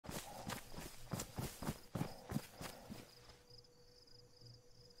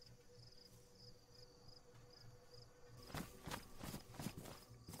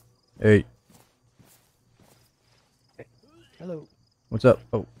Hey, Hello. what's up?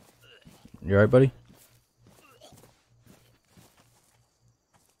 Oh, you alright, buddy?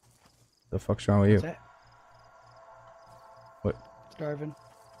 The fuck's wrong with you? What's that? What? Starving.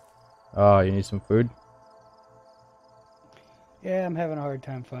 Oh, you need some food? Yeah, I'm having a hard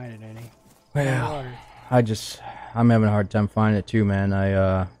time finding any. Well, Water. I'm having a hard time finding it too, man.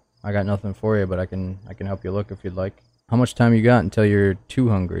 I got nothing for you, but I can help you look if you'd like. How much time you got until you're too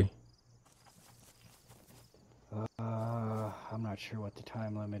hungry? I'm not sure what the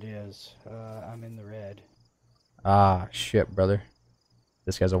time limit is. I'm in the red. Ah, shit, brother.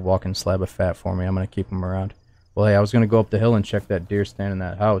 This guy's a walking slab of fat for me. I'm gonna keep him around. Well, hey, I was gonna go up the hill and check that deer stand in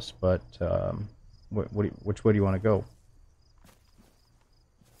that house, but which way do you want to go?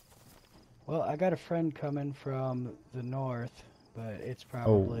 Well, I got a friend coming from the north, but it's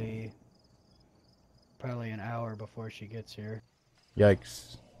Oh, probably an hour before she gets here.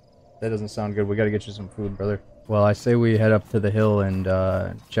 yikes. That doesn't sound good. We gotta get you some food, brother. Well, I say we head up to the hill and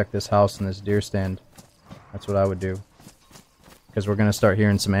check this house and this deer stand. That's what I would do. Because we're gonna start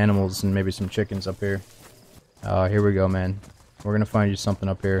hearing some animals and maybe some chickens up here. Here we go, man. We're gonna find you something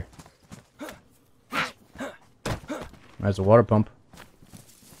up here. There's a water pump.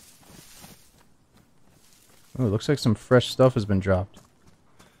 Oh, it looks like some fresh stuff has been dropped.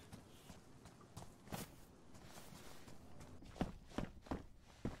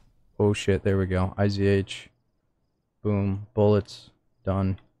 Oh shit, there we go. IZH. Boom. Bullets.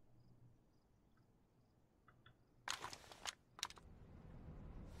 Done.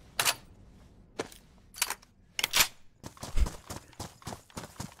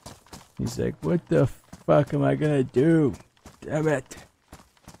 He's like, what the fuck am I gonna do? Damn it.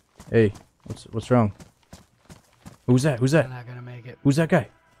 Hey, what's wrong? Who's that? Who's that? I'm not gonna make it. Who's that guy?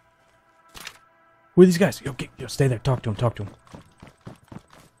 Who are these guys? Yo, stay there. Talk to him. Talk to him.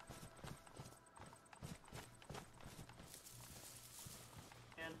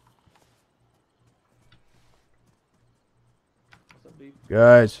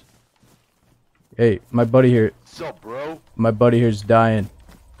 Guys. Hey, my buddy here. What's up, bro? My buddy here's dying.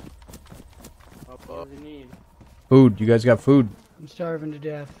 What does he need? Food. You guys got food? I'm starving to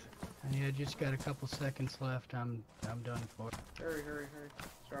death. And I just got a couple seconds left. I'm done for. Hurry, hurry, hurry.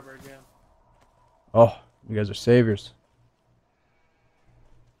 Strawberry jam. Oh, you guys are saviors.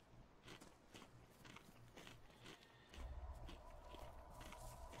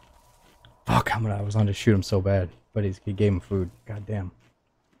 Fuck, I was on to shoot him so bad. But he gave him food. God damn.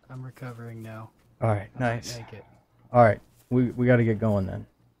 I'm recovering now. Alright, I might nice. make it. Alright, we gotta get going then.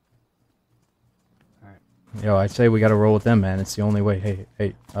 Alright. Yo, I say we gotta roll with them, man. It's the only way.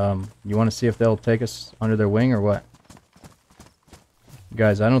 Hey, you wanna see if they'll take us under their wing or what?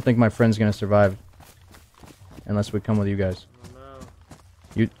 Guys, I don't think my friend's gonna survive unless we come with you guys. Oh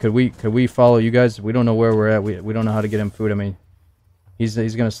no. Could we follow you guys? We don't know where we're at. We don't know how to get him food. I mean, he's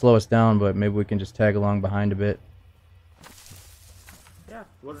gonna slow us down, but maybe we can just tag along behind a bit. Yeah,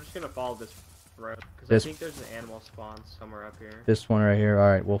 we're just gonna follow this road because This- I think there's an animal spawn somewhere up here. This one right here. All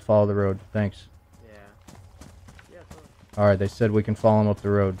right, we'll follow the road. Thanks. Yeah. Yeah. Totally. All right, they said we can follow him up the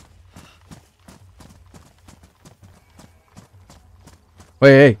road. Wait,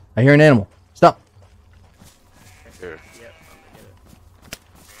 hey, I hear an animal. Stop. Here. Yep. I'm gonna get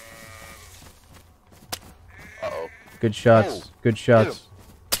it. Uh-oh. Good shots. Oh, Good shots.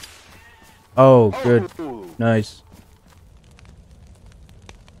 Oh, good. Oh. Nice.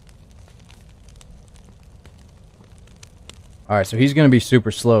 All right, so he's gonna be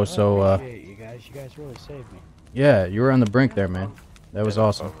super slow. So, Appreciate you guys. You guys really saved me. yeah, you were on the brink there, man. That was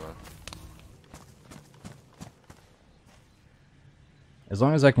awesome. As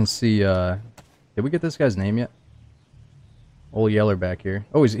long as I can see, did we get this guy's name yet? Old Yeller back here.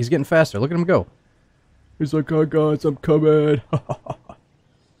 Oh, he's getting faster. Look at him go. He's like, oh, guys, I'm coming.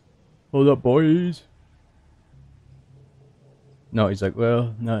 Hold up, boys. No, he's like,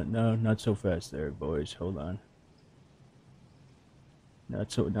 well, not so fast there, boys. Hold on.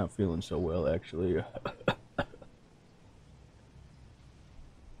 Not feeling so well, actually.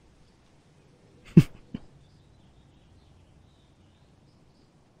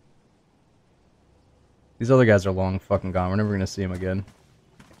 These other guys are long fucking gone. We're never gonna see them again.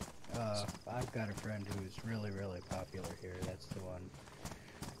 I've got a friend who's really, really popular here. That's the one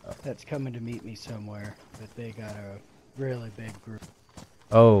that's coming to meet me somewhere. But they got a really big group.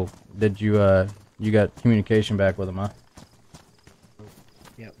 Oh, did you you got communication back with them, huh?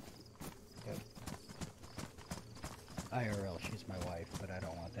 Yep. IRL, she's my wife, but I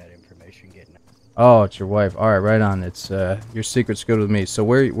don't want that information getting out. Oh, it's your wife. All right, right on. It's your secret's good with me. So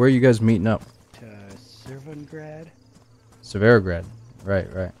where are you guys meeting up? To Servangrad? Severograd. Right.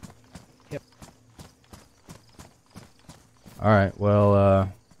 Alright,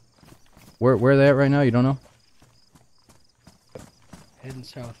 well, where are they at right now? You don't know? Heading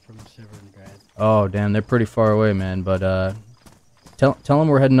south from Severngrad. Oh, damn, they're pretty far away, man, but, tell them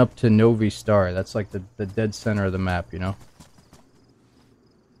we're heading up to Novi Star. That's like the dead center of the map, you know?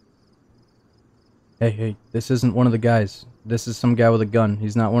 Hey, this isn't one of the guys. This is some guy with a gun.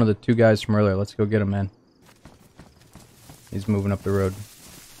 He's not one of the two guys from earlier. Let's go get him, man. He's moving up the road.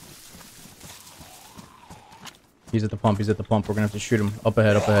 He's at the pump. We're gonna have to shoot him. Up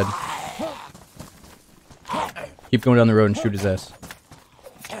ahead, up ahead. Keep going down the road and shoot his ass.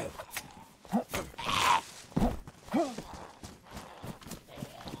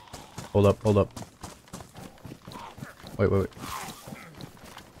 Hold up. Wait.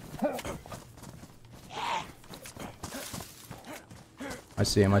 I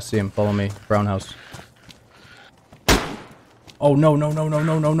see him. Follow me. Brown house. Oh,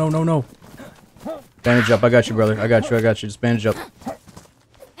 no. Bandage up. I got you, brother. I got you. Just bandage up.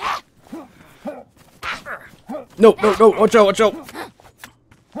 No. Watch out.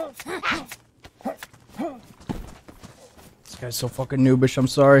 This guy's so fucking noobish. I'm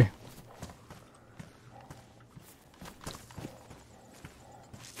sorry.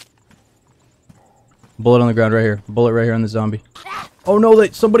 Bullet on the ground right here. Bullet right here on the zombie. Oh no,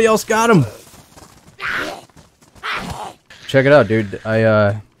 somebody else got him. Check it out, dude.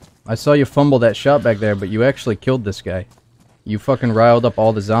 I saw you fumble that shot back there, but you actually killed this guy. You fucking riled up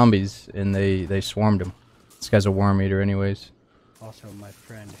all the zombies, and they swarmed him. This guy's a worm eater anyways. Also, my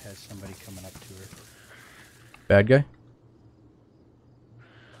friend has somebody coming up to her. Bad guy?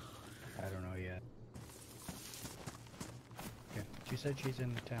 I don't know yet. Yeah, she said she's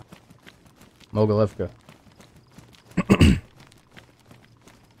in the town. Mogilevka.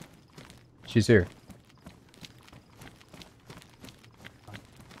 She's here.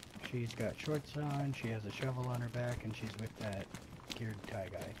 She's got shorts on, she has a shovel on her back, and she's with that geared Thai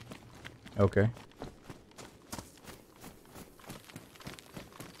guy. Okay.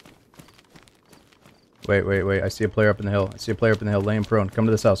 Wait. I see a player up in the hill. Laying prone. Come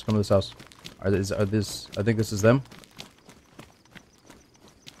to this house. Are this? I think this is them.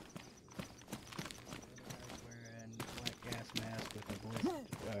 Wearing black gas mask with a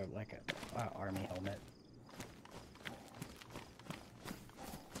ballistic, like a army helmet.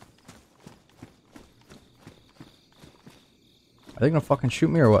 Are they gonna fucking shoot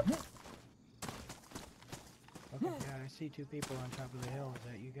me or what? Okay, yeah, I see two people on top of the hill. Is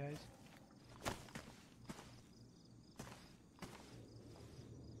that you guys?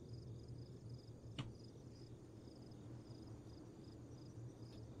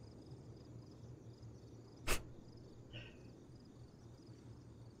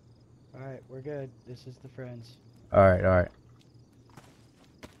 Alright, we're good. This is the friends. Alright.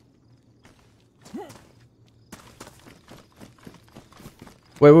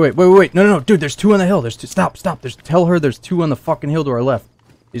 Wait. No. Dude, there's two on the hill. There's two. Stop. Tell her there's two on the fucking hill to our left.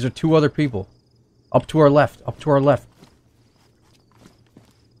 These are two other people. Up to our left.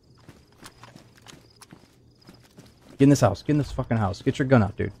 Get in this house. Get in this fucking house. Get your gun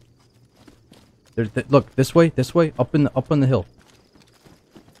out, dude. Look, this way. Up on the hill.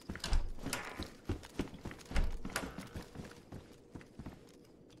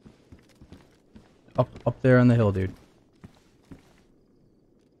 Up there on the hill, dude.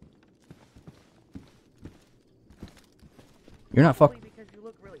 You're not fucking. Because you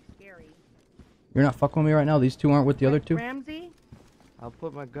look really scary. You're not fucking with me right now. These two aren't with the other two. Ramsey? I'll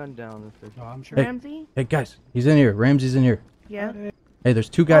put my gun down if Oh, I'm sure. Hey. Ramsey? Hey guys, he's in here. Ramsey's in here. Yeah. Hey, there's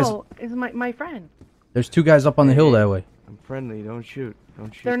two guys. Oh, is my friend. There's two guys up on the hill that way. I'm friendly. Don't shoot.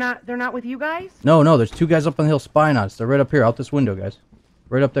 They're not with you guys? No. There's two guys up on the hill spying on us. They're right up here, out this window, guys.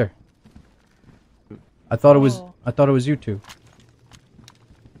 Right up there. I thought it was you two.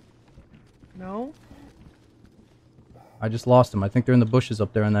 No. I just lost them. I think they're in the bushes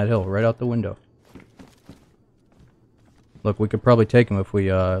up there on that hill, right out the window. Look, we could probably take them if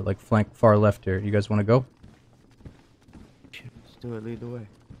we like flank far left here. You guys want to go? Let's do it. Lead the way.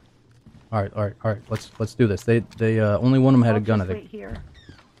 All right. Let's do this. They only one of them had a gun, I think. Wait here.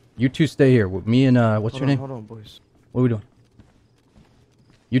 You two stay here. With me and what's your name? Hold on, boys. What are we doing?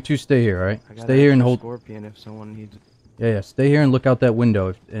 You two stay here, all right? I got Stay here and hold. Scorpion if someone needs. Yeah. Stay here and look out that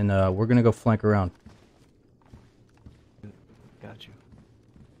window, and we're gonna go flank around. Got you.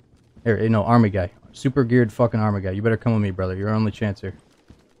 Here, no, army guy, super geared fucking army guy. You better come with me, brother. You're our only chance here.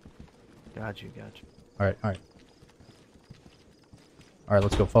 Got you. All right. All right,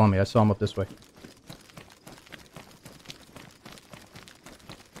 let's go. Follow me. I saw him up this way.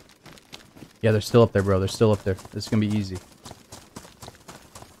 Yeah, they're still up there, bro. They're still up there. This is gonna be easy.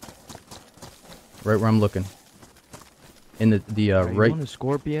 Right where I'm looking. In the Alright, right. You want a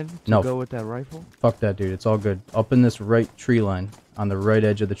scorpion to No. go with that rifle? Fuck that, dude. It's all good. Up in this right tree line, on the right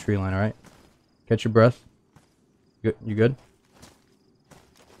edge of the tree line. All right. Catch your breath. Good. You good?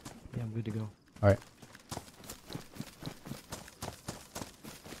 Yeah, I'm good to go. All right.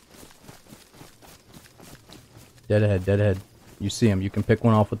 Dead ahead. Dead ahead. You see him. You can pick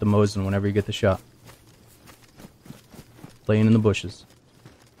one off with the Mosin whenever you get the shot. Laying in the bushes.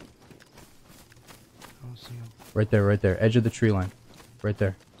 I don't see him. Right there. Right there. Edge of the tree line. Right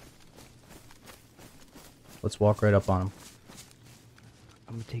there. Let's walk right up on him.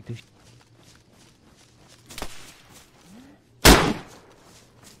 I'm gonna take this.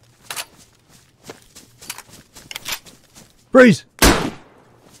 Freeze!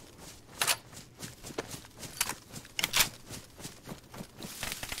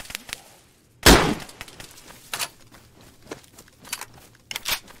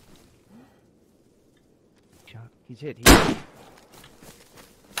 Shot. He's hit. He's hit.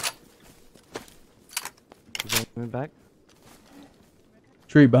 He's coming back.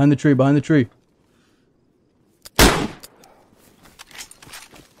 Tree. Behind the tree. Behind the tree.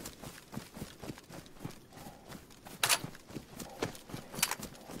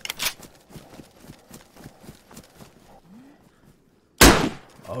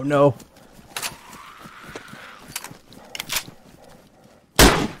 Oh no.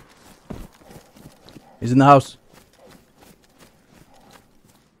 He's in the house.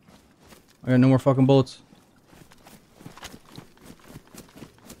 I got no more fucking bullets.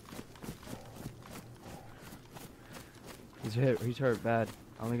 He's hit. He's hurt bad.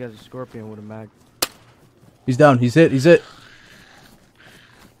 I only got a scorpion with a mag. He's down. He's hit. He's hit.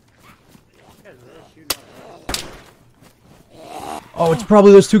 Oh, it's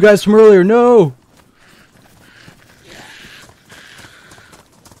probably those two guys from earlier. No.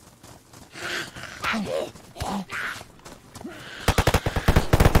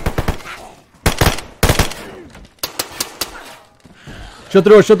 Shut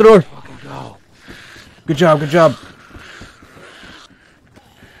the door. Shut the door. Fucking go. Good job. Good job.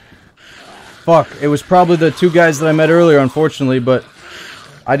 Fuck. It was probably the two guys that I met earlier, unfortunately, but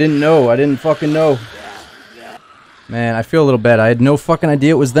I didn't know. I didn't fucking know. Man, I feel a little bad. I had no fucking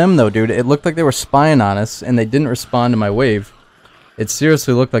idea it was them, though, dude. It looked like they were spying on us, and they didn't respond to my wave. It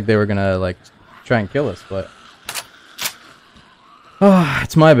seriously looked like they were gonna, like, try and kill us, but... Oh,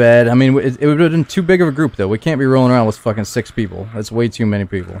 it's my bad. I mean, it would have been too big of a group, though. We can't be rolling around with fucking 6 people. That's way too many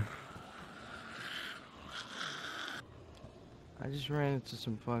people. I just ran into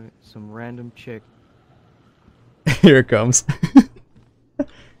some random chick. Here it comes.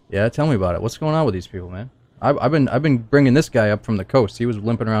 Yeah, tell me about it. What's going on with these people, man? I've been bringing this guy up from the coast. He was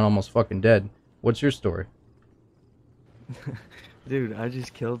limping around almost fucking dead. What's your story? Dude, I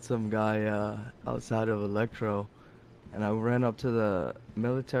just killed some guy outside of Electro, and I ran up to the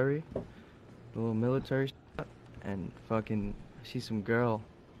military, the little military shot, and fucking see some girl.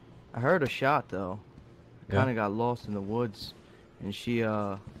 I heard a shot though. I kind of got lost in the woods, and she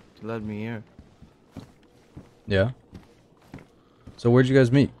led me here. Yeah. So where'd you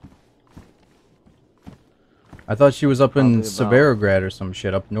guys meet? I thought she was up in Severograd or some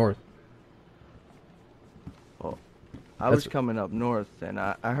shit up north. Well, I was coming up north, and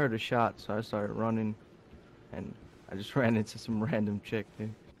I heard a shot, so I started running, and I just ran into some random chick,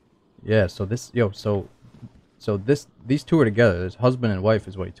 dude. Yeah, so these two are together. This husband and wife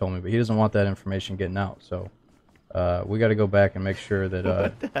is what he told me, but he doesn't want that information getting out. So, we got to go back and make sure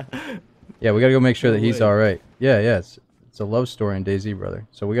that. Yeah, we got to go make sure that he's all right. Yeah, it's a love story in DayZ, brother.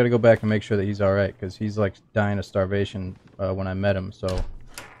 So we got to go back and make sure that he's all right, because he's like dying of starvation when I met him. So,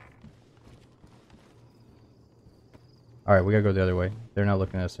 all right, we gotta go the other way. They're not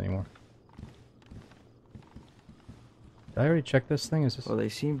looking at us anymore. Did I already check this thing? Is this? Well, they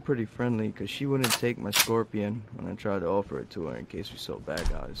seem pretty friendly, because she wouldn't take my scorpion when I tried to offer it to her in case we saw bad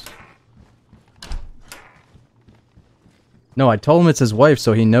guys. No, I told him it's his wife,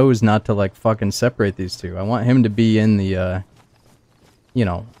 so he knows not to, like, fucking separate these two. I want him to be in the, you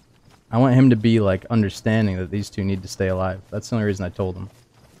know, I want him to be, like, understanding that these two need to stay alive. That's the only reason I told him.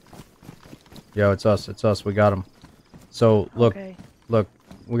 Yo, it's us, we got him. So, look, Okay. look,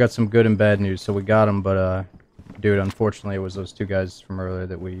 we got some good and bad news, so we got him, but, dude, unfortunately, it was those two guys from earlier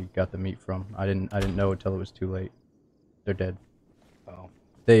that we got the meat from. I didn't know until it was too late. They're dead. Oh.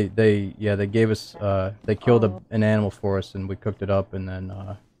 They gave us, they killed an animal for us, and we cooked it up, and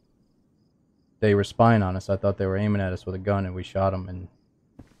then, they were spying on us. I thought they were aiming at us with a gun, and we shot them, and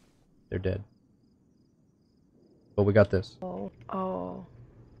they're dead. But we got this. Oh.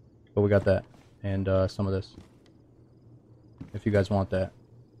 But we got that, and, some of this. If you guys want that.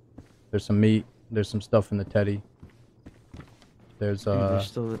 There's some meat, there's some stuff in the teddy. There's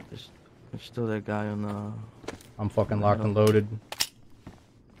Dude, there's still that guy on the. I'm fucking I locked know. and loaded.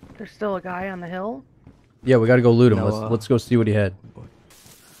 There's still a guy on the hill. Yeah, we gotta go loot him. No, Let's go see what he had.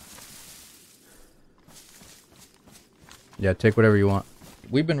 Yeah, take whatever you want.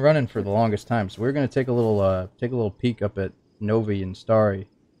 We've been running for the longest time, so we're gonna take a little peek up at Novi and Starry,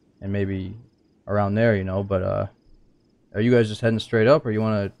 and maybe around there, you know. But are you guys just heading straight up, or you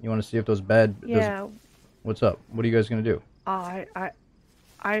wanna see if those bad? Yeah. What's up? What are you guys gonna do? I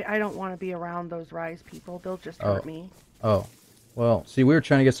don't want to be around those Rise people. They'll just hurt me. Oh, well, see, we were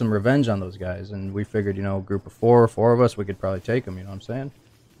trying to get some revenge on those guys, and we figured, you know, a group of four of us, we could probably take them. You know what I'm saying?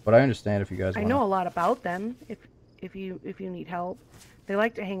 But I understand if you guys. I know a lot about them. If you need help, they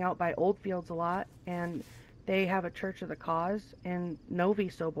like to hang out by Oldfields a lot, and they have a Church of the Cause in Novi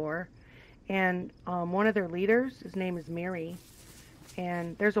Sobor, and one of their leaders, his name is Mary,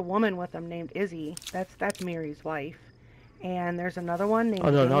 and there's a woman with them named Izzy. That's Mary's wife, and there's another one named. Oh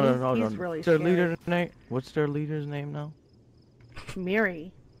no, Jamie. no. He's really What's their scary. leader's name? What's their leader's name now?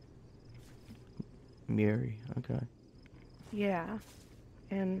 Mary. Mary. Okay. Yeah.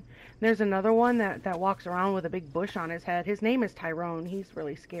 And there's another one that walks around with a big bush on his head. His name is Tyrone. He's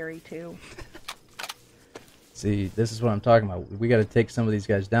really scary too. See, this is what I'm talking about. We got to take some of these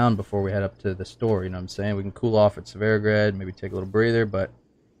guys down before we head up to the store. You know what I'm saying? We can cool off at Severograd, maybe take a little breather, but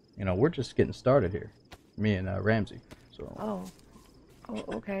you know, we're just getting started here. Me and Ramsey. So. Oh,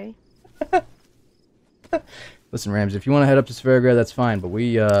 okay. Listen, Ramsey, if you want to head up to Severograd, that's fine. But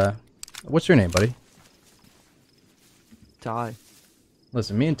what's your name, buddy? Ty.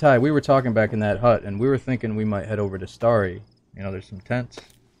 Listen, me and Ty, we were talking back in that hut, and we were thinking we might head over to Starry. You know, there's some tents.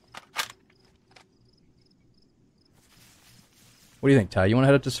 What do you think, Ty? You want to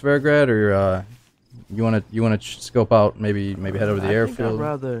head up to Severograd, or you want to scope out, maybe head over to the I airfield? think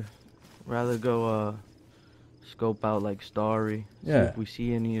I'd rather go scope out like Starry. Yeah. See if we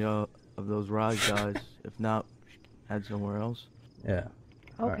see any of those Rise guys. If not, head somewhere else. Yeah.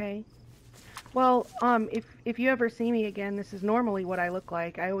 Okay. Well, if you ever see me again, this is normally what I look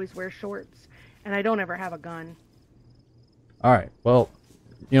like. I always wear shorts, and I don't ever have a gun. All right. Well,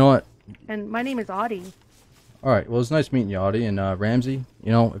 you know what? And my name is Audie. All right. Well, it's nice meeting you, Audie and Ramsey.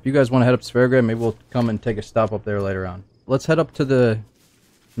 You know, if you guys want to head up to Severograd, maybe we'll come and take a stop up there later on. Let's head up to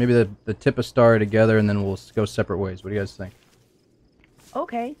maybe the tip of Starry together, and then we'll go separate ways. What do you guys think?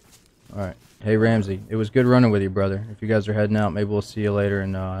 Okay. All right. Hey, Ramsey, it was good running with you, brother. If you guys are heading out, maybe we'll see you later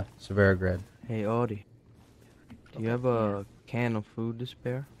in Severograd. Hey, Audie. Do you have a can of food to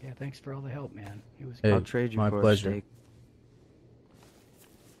spare? Yeah, thanks for all the help, man. It was Hey, I'll trade you my for pleasure. a steak.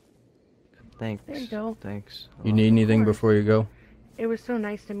 Thanks. There you go. Thanks. You need anything course. before you go? It was so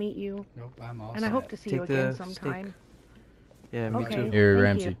nice to meet you, Nope, I'm all and I set. hope to see you Take again the sometime. Yeah, me Okay. too. Here, Thank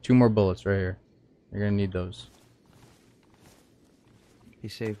Ramsey. you. 2 more bullets right here. You're gonna need those. Be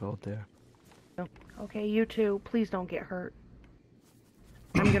safe out there. Okay, you too. Please don't get hurt.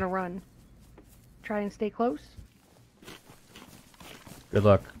 I'm gonna run. Try and stay close. Good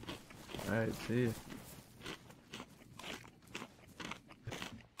luck. Alright, see you.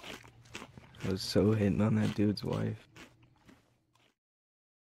 I was so hitting on that dude's wife.